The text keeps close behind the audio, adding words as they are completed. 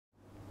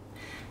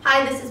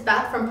Hi, this is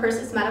Beth from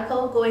PerSys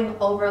Medical going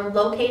over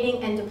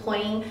locating and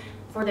deploying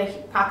for the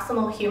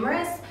proximal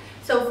humerus.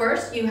 So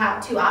first you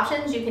have two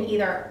options. You can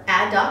either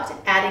adduct,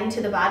 adding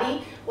to the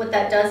body. What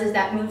that does is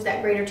that moves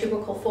that greater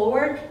tubercle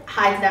forward,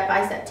 hides that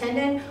bicep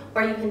tendon,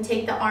 or you can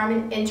take the arm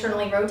and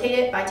internally rotate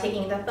it by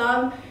taking the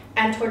thumb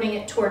and turning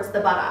it towards the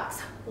buttocks.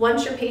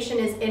 Once your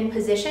patient is in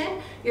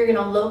position, you're going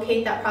to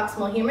locate that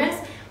proximal humerus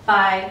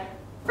by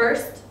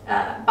first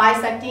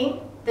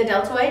bisecting the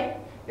deltoid.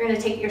 You're going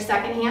to take your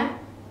second hand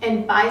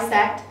and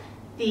bisect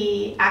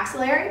the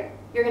axillary.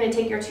 You're going to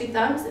take your two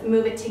thumbs,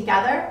 move it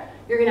together.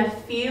 You're going to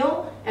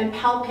feel and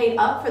palpate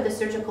up for the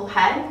surgical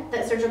head.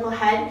 That surgical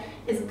head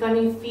is going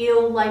to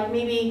feel like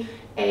maybe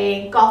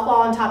a golf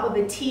ball on top of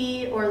a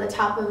tee or the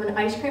top of an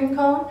ice cream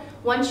cone.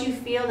 Once you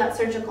feel that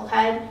surgical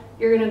head,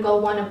 you're going to go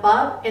one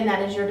above, and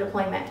that is your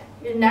deployment.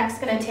 You're next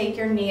going to take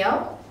your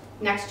NEO,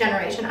 next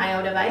generation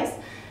IO device.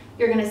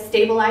 You're going to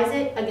stabilize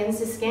it against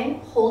the skin,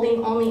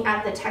 holding only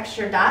at the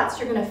texture dots.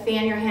 You're going to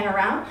fan your hand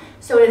around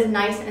so it is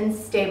nice and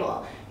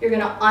stable. You're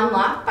going to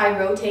unlock by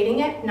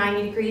rotating it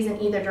 90 degrees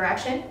in either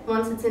direction.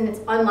 Once it's in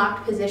its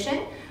unlocked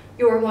position,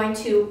 you're going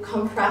to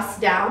compress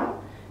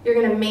down. You're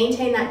going to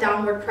maintain that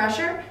downward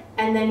pressure,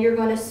 and then you're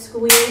going to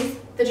squeeze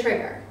the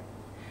trigger.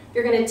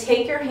 You're going to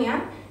take your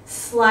hand,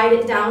 slide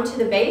it down to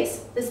the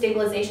base, the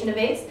stabilization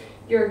device.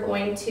 You're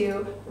going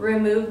to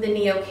remove the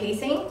NEO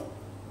casing.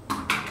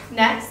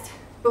 Next,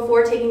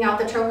 before taking out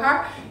the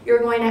trocar, you're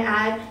going to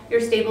add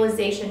your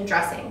stabilization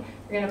dressing.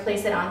 You're going to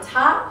place it on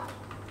top.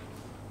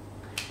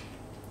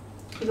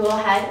 You go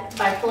ahead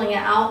by pulling it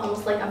out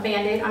almost like a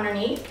Band-Aid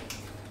underneath.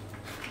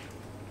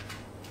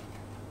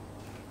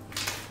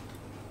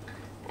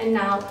 And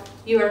now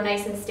you are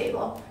nice and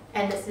stable.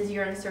 And this is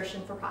your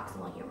insertion for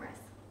proximal humerus.